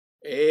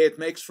It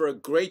makes for a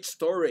great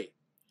story.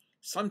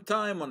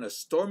 Sometime on a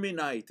stormy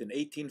night in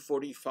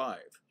 1845,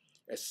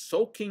 a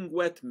soaking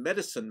wet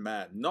medicine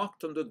man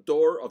knocked on the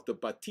door of the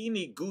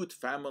Bathini Goud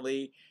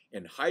family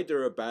in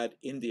Hyderabad,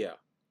 India.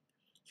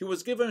 He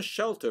was given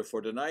shelter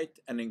for the night,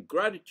 and in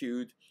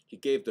gratitude, he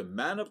gave the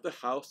man of the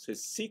house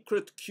his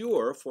secret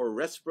cure for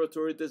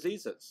respiratory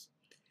diseases.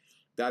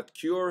 That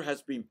cure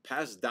has been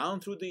passed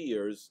down through the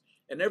years,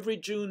 and every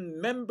June,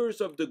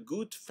 members of the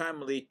Goud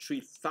family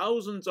treat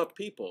thousands of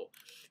people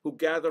who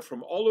gather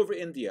from all over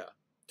India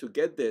to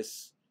get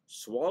this,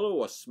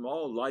 swallow a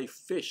small live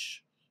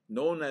fish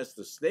known as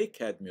the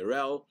snakehead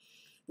murrel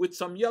with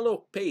some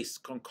yellow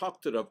paste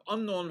concocted of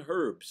unknown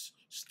herbs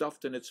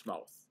stuffed in its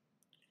mouth.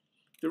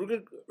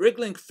 The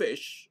wriggling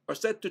fish are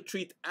said to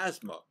treat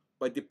asthma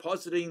by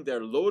depositing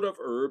their load of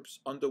herbs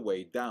on the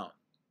way down.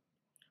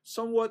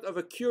 Somewhat of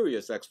a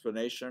curious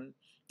explanation,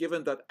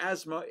 given that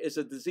asthma is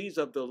a disease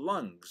of the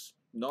lungs,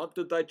 not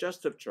the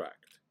digestive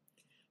tract.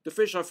 The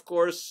fish, of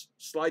course,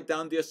 slide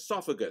down the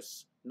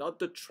esophagus, not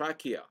the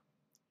trachea.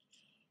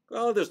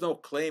 Well, there's no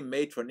claim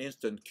made for an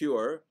instant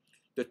cure.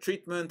 The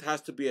treatment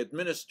has to be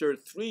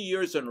administered 3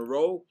 years in a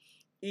row,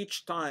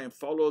 each time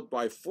followed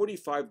by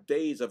 45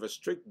 days of a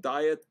strict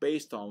diet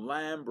based on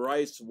lamb,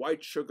 rice,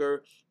 white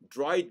sugar,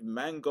 dried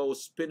mango,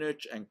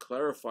 spinach, and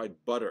clarified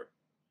butter.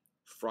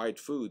 Fried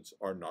foods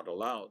are not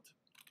allowed.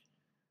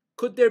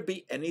 Could there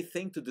be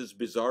anything to this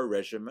bizarre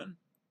regimen?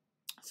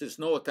 Since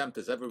no attempt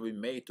has ever been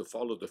made to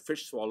follow the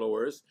fish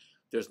swallowers,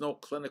 there's no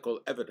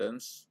clinical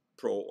evidence,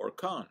 pro or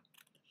con.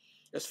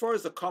 As far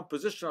as the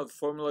composition of the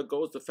formula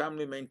goes, the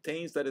family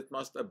maintains that it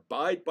must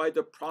abide by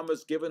the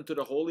promise given to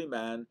the holy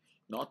man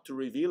not to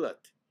reveal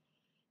it.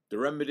 The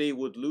remedy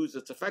would lose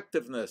its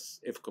effectiveness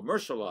if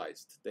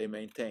commercialized, they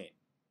maintain.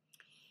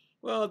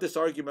 Well, this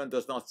argument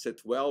does not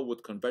sit well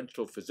with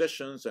conventional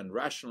physicians and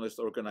rationalist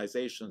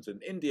organizations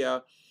in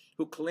India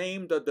who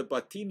claim that the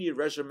Bathini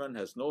regimen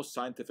has no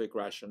scientific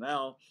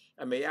rationale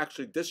and may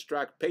actually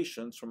distract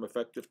patients from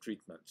effective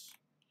treatments.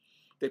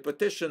 They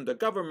petitioned the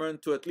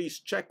government to at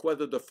least check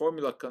whether the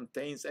formula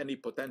contains any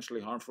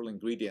potentially harmful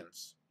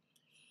ingredients.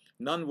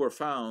 None were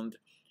found,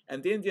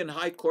 and the Indian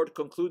High Court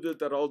concluded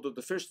that although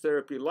the fish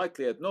therapy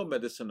likely had no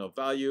medicinal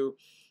value,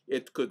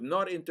 it could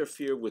not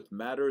interfere with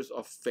matters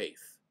of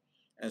faith.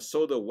 And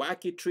so the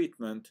wacky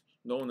treatment,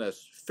 known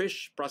as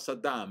fish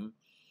prasadam,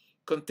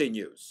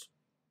 continues.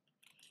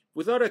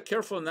 Without a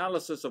careful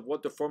analysis of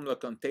what the formula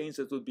contains,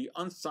 it would be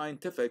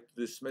unscientific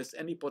to dismiss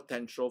any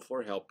potential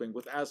for helping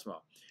with asthma.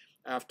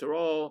 After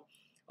all,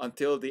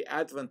 until the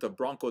advent of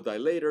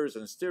bronchodilators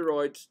and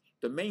steroids,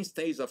 the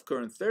mainstays of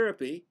current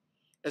therapy,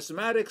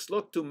 asthmatics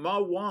looked to Ma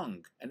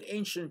Wang, an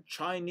ancient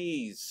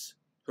Chinese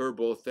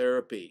herbal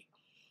therapy,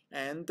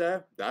 and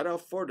that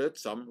afforded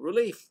some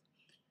relief.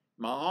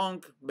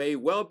 Mahang may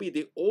well be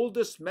the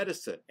oldest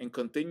medicine in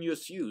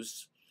continuous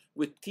use,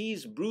 with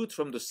teas brewed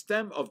from the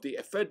stem of the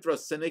Ephedra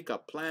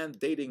sinica plant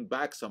dating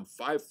back some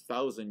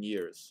 5,000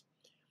 years.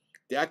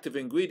 The active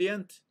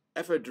ingredient,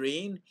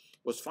 ephedrine,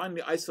 was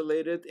finally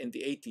isolated in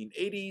the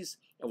 1880s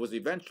and was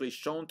eventually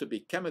shown to be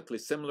chemically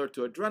similar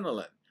to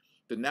adrenaline,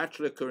 the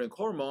naturally occurring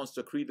hormone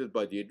secreted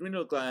by the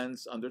adrenal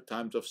glands under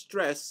times of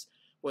stress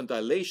when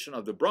dilation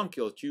of the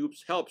bronchial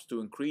tubes helps to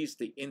increase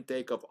the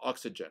intake of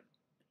oxygen.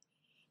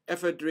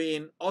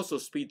 Ephedrine also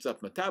speeds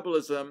up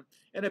metabolism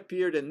and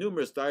appeared in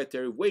numerous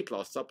dietary weight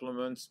loss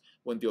supplements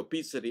when the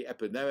obesity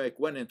epidemic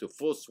went into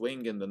full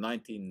swing in the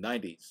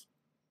 1990s.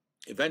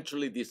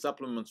 Eventually, these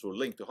supplements were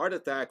linked to heart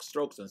attacks,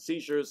 strokes, and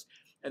seizures,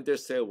 and their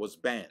sale was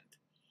banned.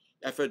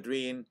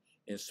 Ephedrine,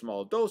 in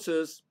small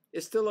doses,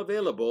 is still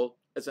available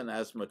as an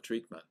asthma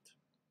treatment.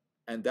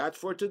 And that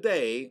for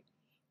today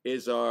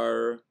is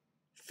our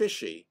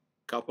fishy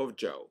cup of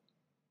joe.